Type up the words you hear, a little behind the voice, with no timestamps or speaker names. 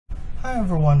Hi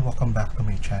everyone, welcome back to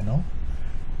my channel.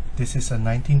 This is a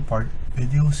 19-part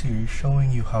video series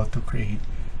showing you how to create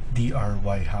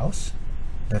DIY house.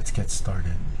 Let's get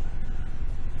started.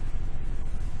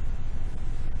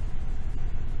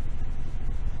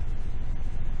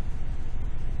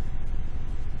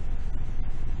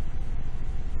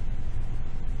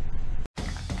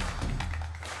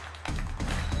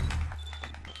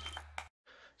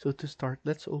 So to start,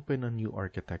 let's open a new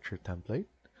architecture template.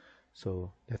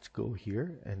 So let's go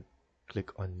here and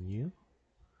click on new.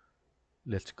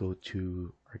 Let's go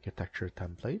to architecture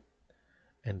template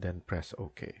and then press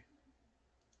OK.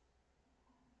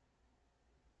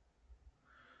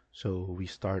 So we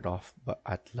start off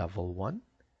at level 1.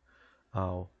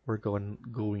 We're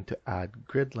going to add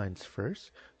grid lines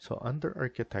first. So under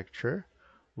architecture,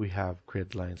 we have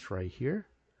grid lines right here,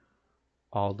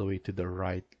 all the way to the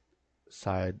right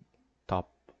side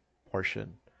top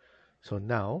portion. So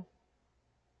now,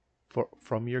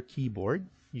 from your keyboard,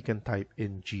 you can type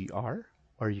in GR,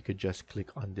 or you could just click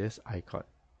on this icon.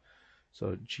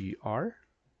 So GR,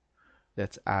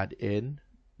 let's add in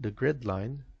the grid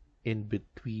line in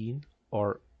between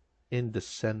or in the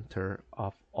center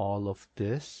of all of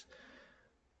this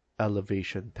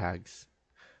elevation tags.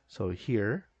 So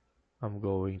here, I'm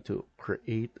going to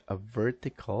create a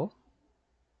vertical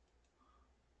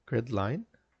grid line.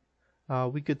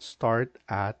 We could start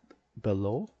at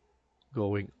below,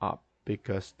 going up,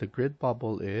 because the grid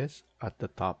bubble is at the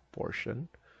top portion.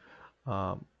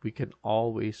 We can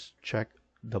always check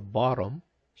the bottom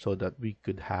so that we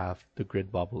could have the grid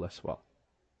bubble as well.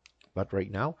 But right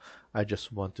now, I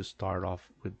just want to start off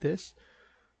with this.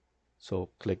 So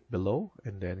click below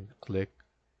and then click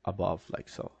above like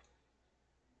so.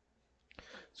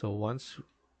 So once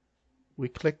we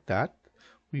click that,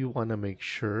 we want to make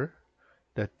sure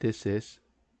that this is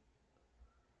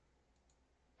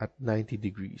at 90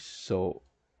 degrees. So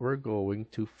we're going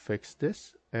to fix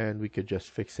this, and we could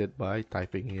just fix it by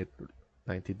typing it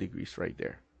 90 degrees right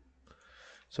there.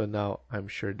 So now I'm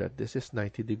sure that this is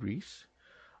 90 degrees.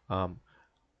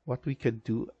 What we can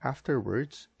do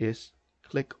afterwards is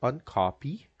click on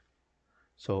copy.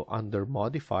 So under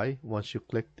modify, once you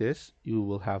click this, you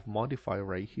will have modify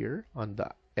right here on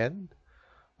the end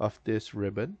of this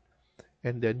ribbon,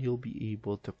 and then you'll be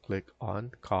able to click on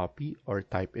copy or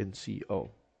type in CO.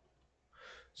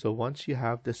 So once you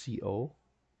have the CO,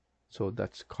 so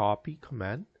that's copy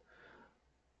command,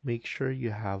 make sure you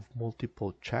have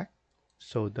multiple check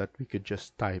so that we could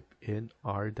just type in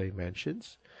our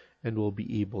dimensions, and we'll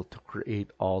be able to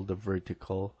create all the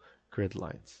vertical grid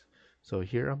lines. So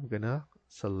here I'm gonna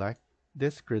select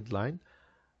this grid line,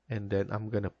 and then I'm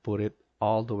gonna put it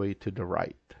all the way to the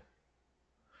right.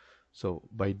 So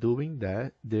by doing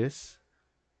this,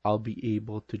 I'll be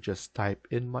able to just type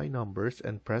in my numbers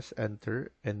and press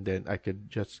enter, and then I could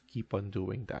just keep on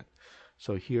doing that.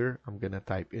 So here I'm gonna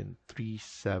type in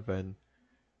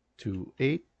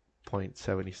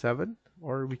 3728.77,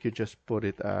 or we could just put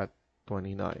it at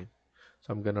 29.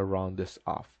 So I'm gonna round this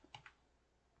off.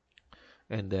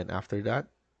 And then after that,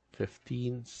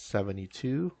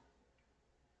 1572,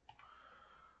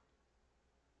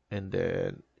 and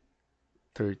then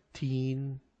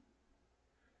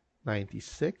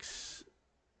 1396,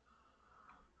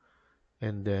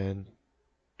 and then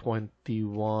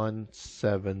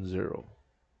 2170.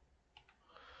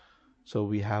 So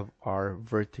we have our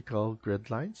vertical grid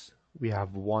lines. We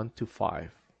have 1 to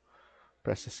 5.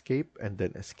 Press escape and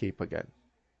then escape again.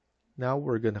 Now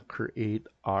we're gonna create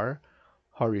our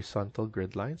horizontal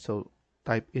grid line. So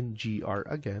type in GR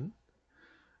again,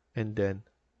 and then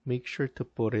make sure to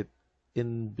put it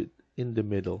in the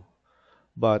middle.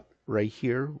 But right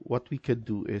here, what we could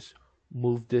do is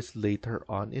move this later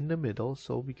on in the middle,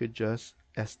 so we could just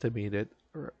estimate it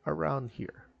around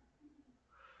here.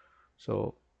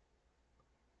 So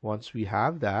once we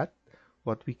have that,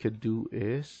 what we could do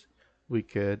is we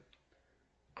could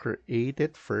create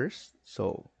it first.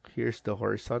 So here's the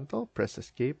horizontal, press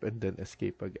escape and then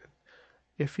escape again.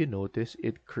 If you notice,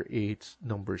 it creates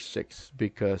number 6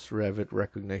 because Revit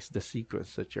recognized the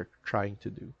sequence that you're trying to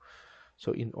do.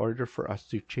 So in order for us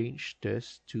to change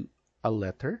this to a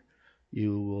letter,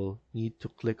 you will need to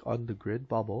click on the grid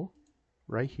bubble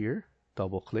right here,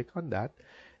 double click on that,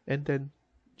 and then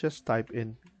just type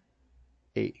in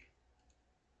A,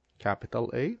 capital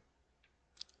A.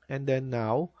 And then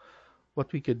now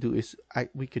what we could do is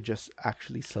we could just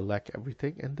actually select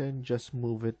everything and then just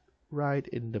move it right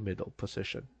in the middle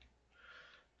position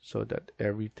so that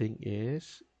everything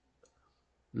is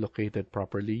located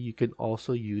properly. You can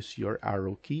also use your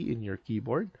arrow key in your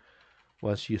keyboard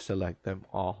once you select them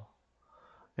all.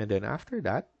 And then after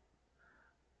that,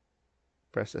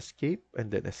 press escape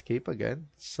and then escape again,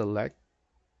 select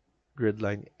grid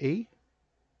line A,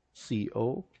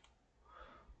 CO,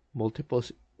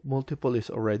 multiples, multiple is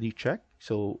already checked,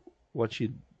 so once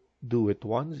you do it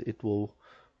once, it will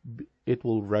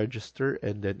register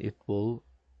and then it will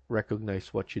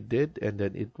recognize what you did, and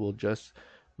then it will just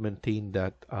maintain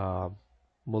that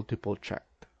multiple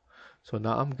checked. So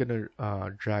now I'm gonna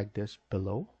drag this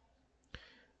below,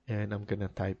 and I'm gonna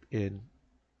type in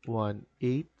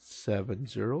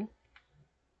 1870.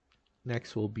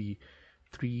 Next will be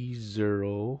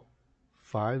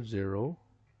 3050.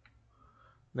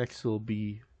 Next will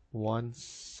be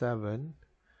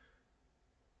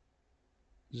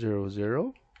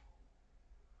 1700,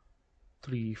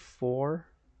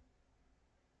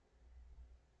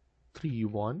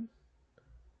 3431.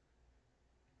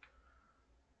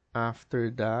 After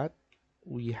that,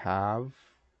 we have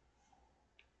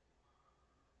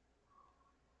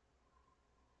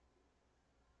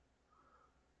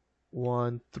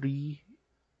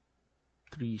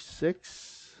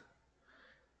 1336,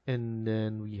 and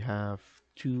then we have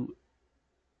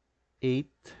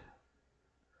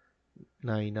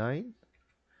 2899,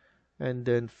 and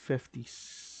then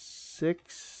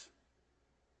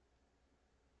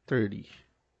 5630.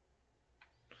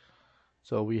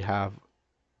 So we have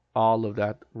all of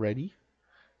that ready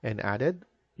and added.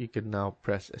 You can now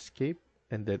press escape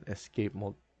and then escape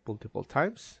multiple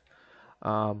times.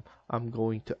 I'm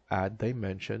going to add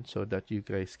dimension so that you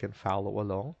guys can follow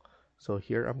along. So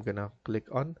here I'm gonna click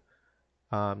on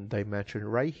dimension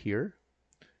right here.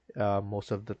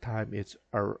 Most of the time it's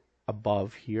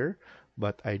above here,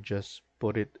 but I just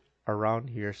put it around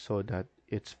here so that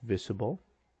it's visible.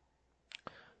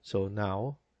 So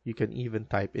now you can even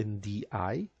type in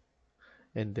DI,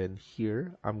 and then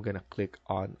here I'm gonna click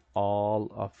on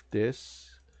all of this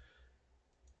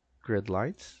grid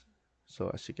lines.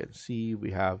 So as you can see,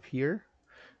 we have here,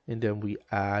 and then we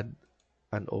add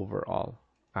an overall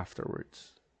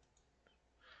afterwards.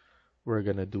 We're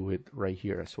gonna do it right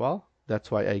here as well. That's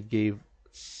why I gave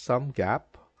some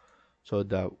gap so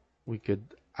that we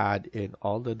could add in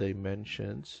all the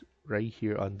dimensions right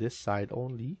here on this side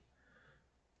only,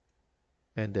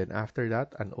 and then after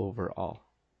that an overall.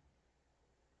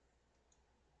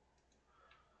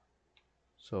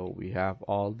 So we have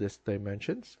all these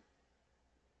dimensions,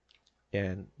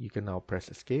 and you can now press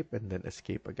escape and then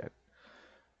escape again.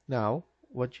 Now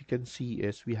what you can see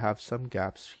is we have some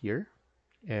gaps here,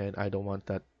 and I don't want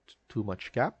that too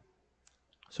much gap.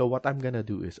 So what I'm gonna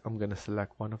do is I'm gonna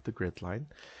select one of the grid line,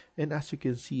 and as you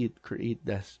can see, it create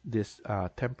this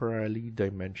temporarily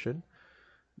dimension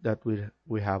that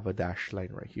we have a dash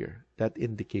line right here. That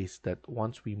indicates that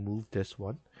once we move this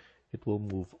one, it will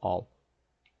move all.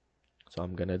 So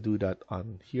I'm gonna do that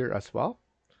on here as well.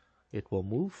 It will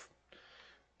move,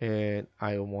 and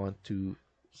I want to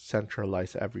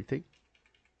centralize everything.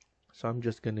 So I'm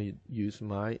just gonna use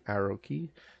my arrow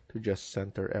key to just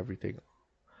center everything.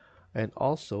 And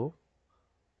also,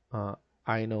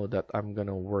 I know that I'm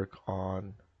gonna work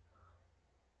on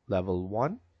level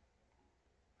 1.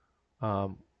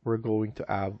 We're going to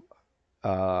have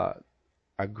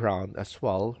a ground as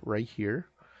well right here.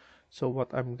 So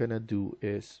what I'm gonna do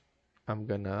is I'm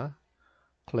gonna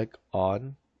click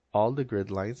on all the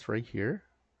grid lines right here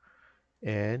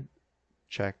and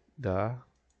check the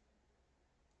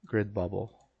grid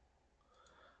bubble,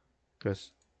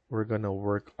 because we're gonna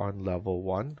work on level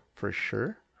 1 for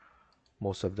sure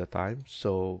most of the time.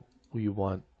 So we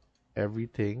want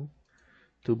everything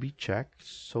to be checked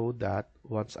so that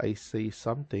once I say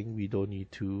something, we don't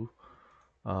need to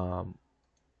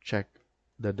check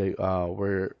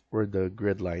where the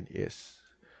grid line is.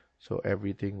 So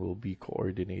everything will be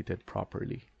coordinated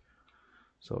properly.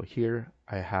 So here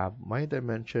I have my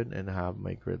dimension and I have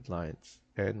my grid lines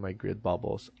and my grid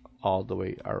bubbles all the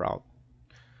way around.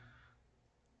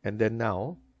 And then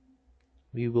now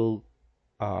we will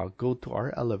go to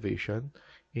our elevation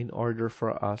in order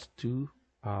for us to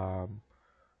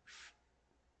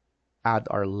add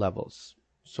our levels.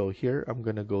 So here I'm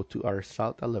gonna go to our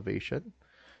south elevation.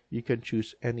 You can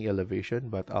choose any elevation,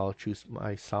 but I'll choose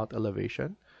my south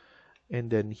elevation. And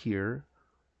then here,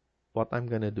 what I'm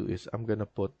gonna do is I'm gonna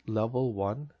put level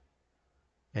 1,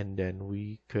 and then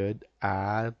we could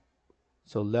add.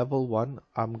 So level 1,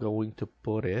 I'm going to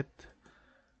put it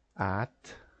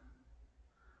at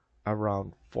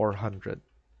around 400,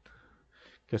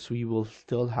 because we will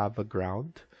still have a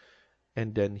ground.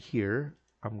 And then here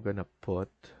I'm gonna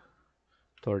put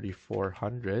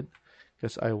 3400,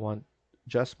 because I want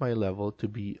just my level to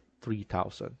be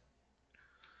 3000.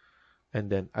 And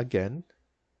then again,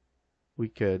 we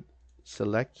could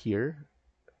select here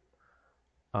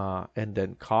and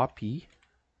then copy,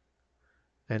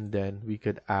 and then we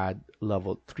could add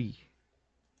level 3.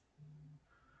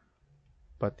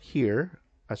 But here,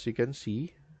 as you can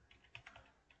see,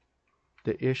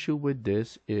 the issue with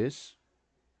this is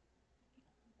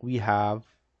we have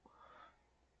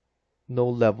no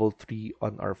level 3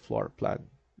 on our floor plan.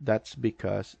 That's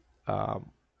because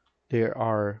there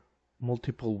are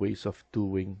multiple ways of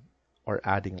doing or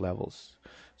adding levels.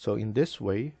 So in this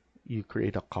way, you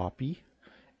create a copy,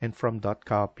 and from that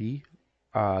copy,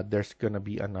 there's gonna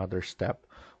be another step,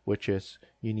 which is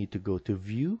you need to go to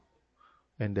view,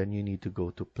 and then you need to go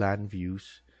to plan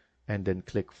views, and then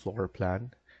click floor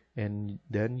plan, and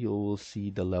then you will see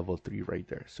the level 3 right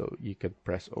there. So you can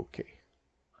press OK.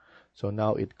 So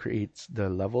now it creates the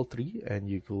level 3, and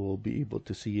you will be able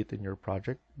to see it in your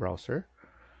project browser.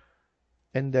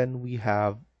 And then we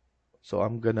have, so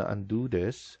I'm gonna undo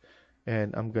this,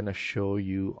 and I'm gonna show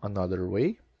you another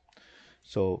way.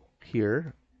 So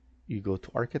here you go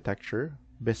to architecture,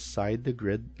 beside the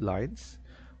grid lines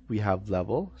we have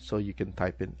level, so you can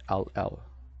type in LL.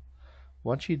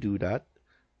 Once you do that,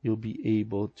 you'll be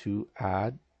able to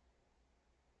add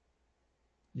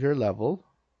your level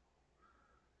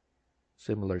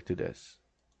similar to this.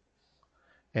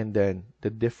 And then the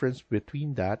difference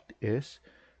between that is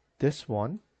this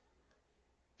one,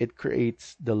 it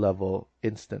creates the level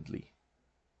instantly.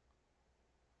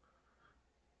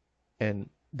 And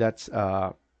that's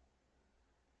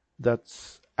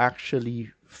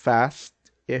actually fast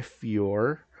if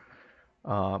you're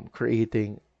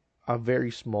creating a very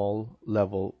small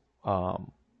level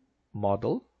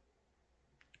model.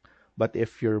 But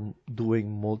if you're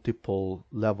doing multiple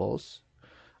levels,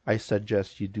 I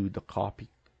suggest you do the copy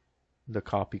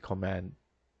command.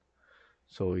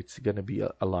 So it's gonna be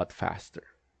a lot faster.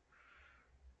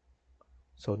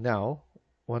 So now,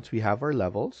 once we have our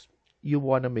levels, you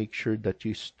want to make sure that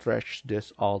you stretch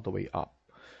this all the way up,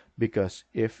 because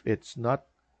if it's not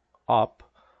up,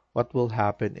 what will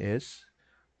happen is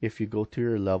if you go to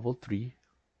your level 3,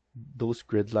 those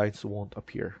grid lines won't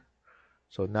appear.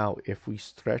 So now if we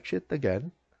stretch it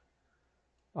again,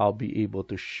 I'll be able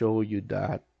to show you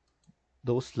that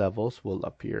those levels will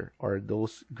appear, or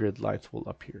those grid lines will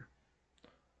appear.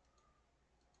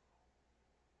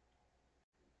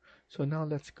 So now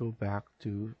let's go back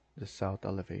to the south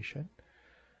elevation.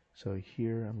 So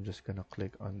here I'm just gonna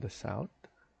click on the south,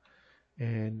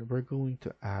 and we're going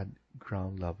to add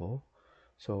ground level.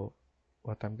 So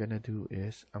what I'm gonna do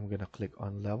is I'm gonna click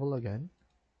on level again,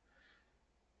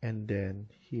 and then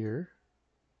here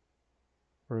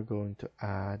we're going to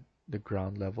add the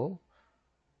ground level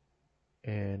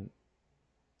and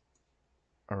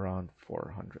around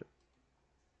 400.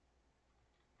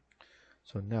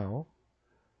 So now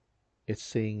it's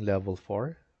saying level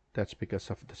 4. That's because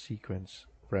of the sequence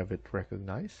Revit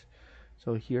recognize.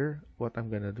 So here what I'm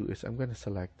gonna do is I'm gonna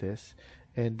select this,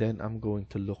 and then I'm going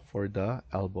to look for the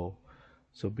elbow.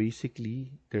 So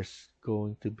basically there's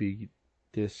going to be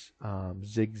this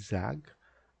zigzag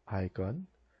icon,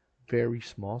 very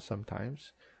small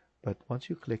sometimes, but once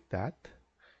you click that,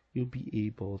 you'll be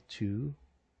able to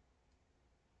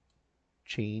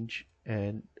change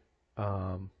and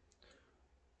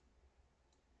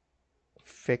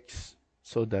fix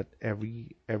so that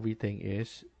everything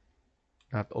is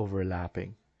not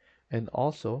overlapping. And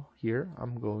also here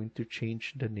I'm going to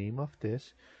change the name of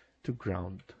this to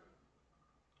ground.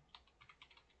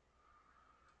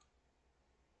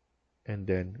 And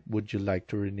then would you like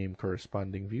to rename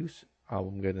corresponding views?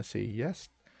 I'm gonna say yes,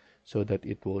 so that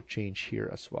it will change here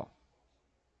as well.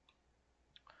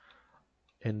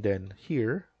 And then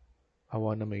here I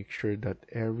want to make sure that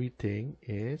everything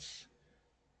is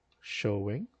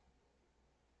showing.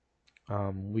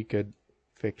 We could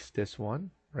fix this one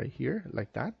right here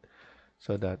like that,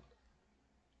 so that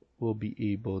we'll be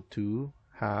able to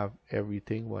have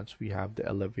everything once we have the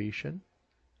elevation.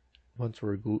 Once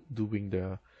we're doing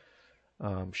the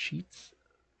sheets,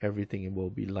 everything will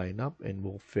be lined up and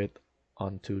will fit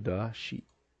onto the sheet.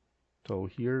 So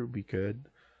here we could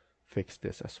fix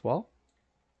this as well.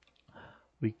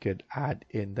 We could add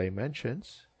in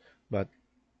dimensions, but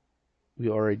we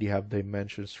already have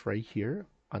dimensions right here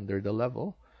under the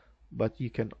level, but you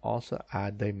can also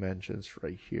add dimensions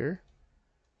right here,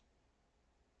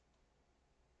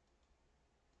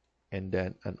 and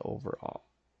then an overall.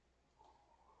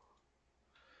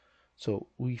 So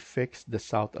we fixed the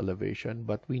south elevation,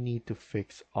 but we need to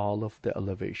fix all of the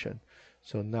elevation.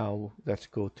 So now let's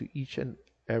go to each and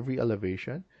every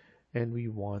elevation, and we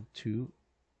want to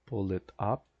pull it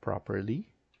up properly.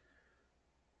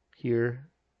 Here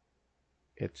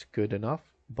it's good enough,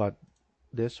 but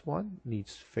this one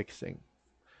needs fixing.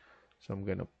 So I'm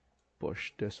gonna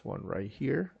push this one right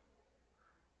here,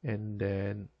 and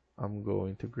then I'm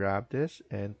going to grab this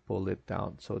and pull it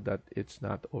down so that it's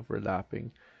not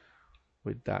overlapping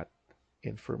with that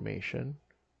information.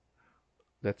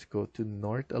 Let's go to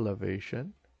north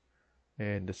elevation,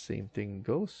 and the same thing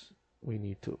goes. We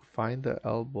need to find the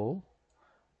elbow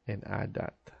and add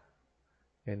that,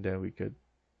 and then we could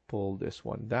pull this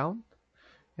one down.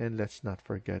 And let's not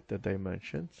forget the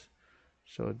dimensions,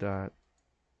 so that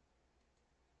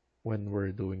when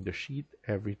we're doing the sheet,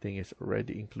 everything is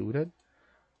already included.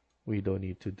 We don't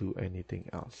need to do anything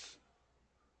else.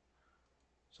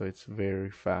 So it's very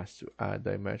fast to add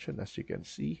dimension, as you can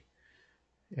see,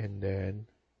 and then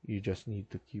you just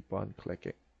need to keep on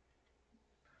clicking.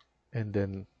 And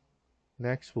then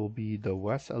next will be the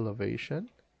west elevation,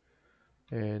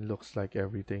 and looks like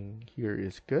everything here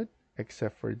is good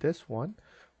except for this one.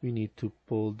 We need to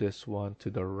pull this one to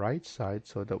the right side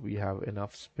so that we have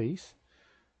enough space,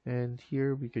 and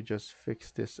here we could just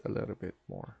fix this a little bit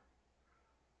more.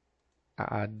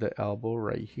 Add the elbow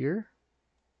right here,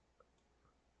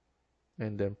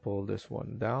 and then pull this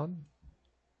one down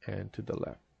and to the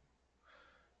left,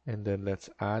 and then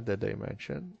let's add the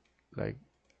dimension like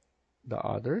the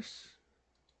others,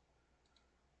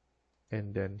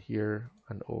 and then here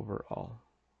an overall.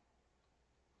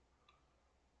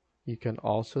 You can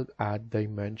also add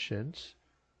dimensions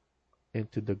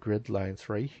into the grid lines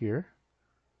right here,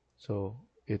 so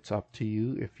it's up to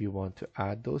you if you want to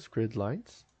add those grid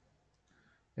lines.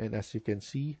 And as you can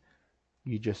see,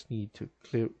 you just need to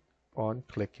click on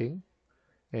clicking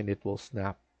and it will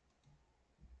snap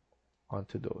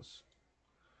onto those.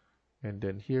 And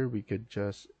then here we could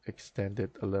just extend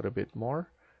it a little bit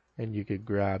more, and you could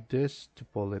grab this to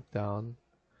pull it down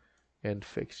and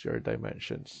fix your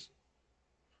dimensions.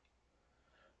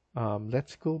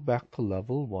 Let's go back to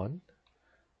level 1,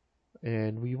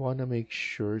 and we want to make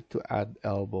sure to add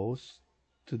elbows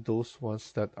to those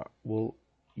ones that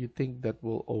you think that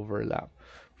will overlap.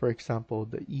 For example,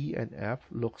 the E and F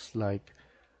looks like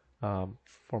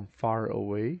from far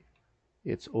away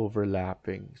it's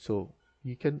overlapping, so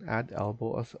you can add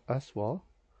elbow as well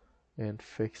and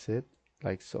fix it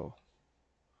like so.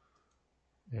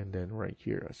 And then right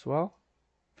here as well,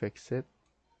 fix it,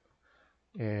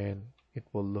 and it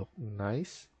will look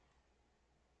nice.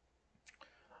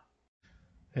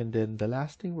 And then the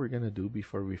last thing we're gonna do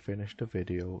before we finish the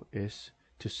video is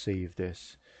to save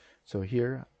this. So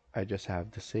here I just have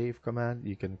the save command.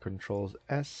 You can control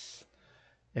S,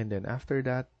 and then after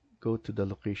that go to the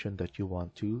location that you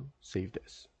want to save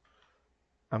this.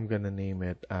 I'm gonna name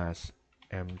it as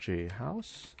MJ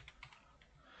House,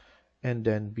 and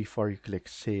then before you click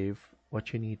save,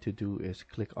 what you need to do is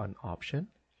click on option,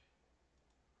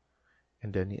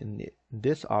 and then in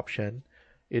this option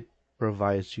it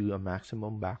provides you a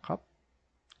maximum backup.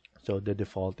 So the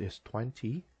default is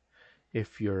 20.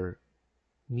 If you're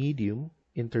medium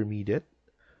intermediate,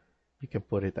 you can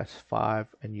put it as 5,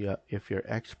 and if you're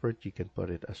expert, you can put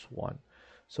it as 1.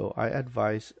 So I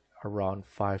advise around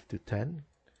 5 to 10,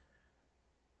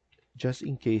 just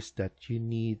in case that you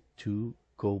need to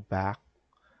go back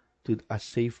to a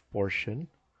safe portion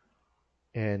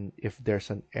and if there's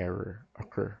an error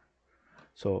occur.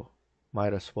 So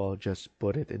might as well just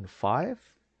put it in 5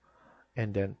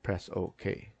 and then press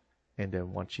OK. And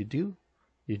then once you do,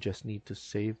 you just need to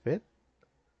save it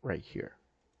right here.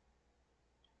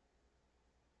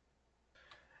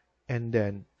 And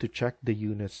then to check the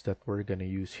units that we're going to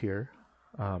use here,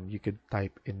 you could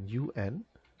type in UN,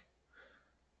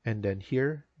 and then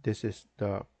here, this is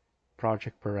the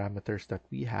project parameters that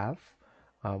we have.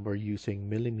 We're using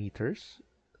millimeters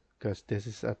because this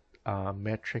is a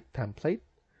metric template.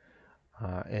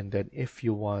 And then if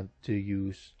you want to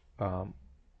use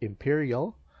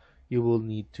imperial, you will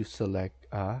need to select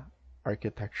a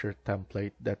architecture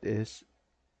template that is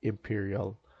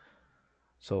imperial.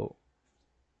 So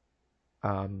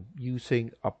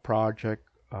using a project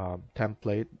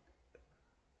template,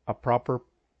 a proper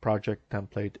project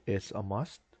template is a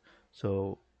must.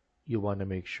 So you want to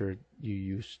make sure you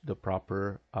use the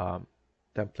proper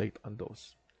template on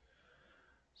those.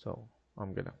 So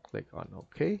I'm gonna click on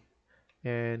OK.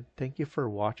 And thank you for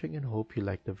watching, and hope you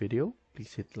liked the video.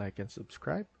 Please hit like and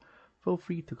subscribe. Feel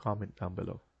free to comment down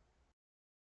below.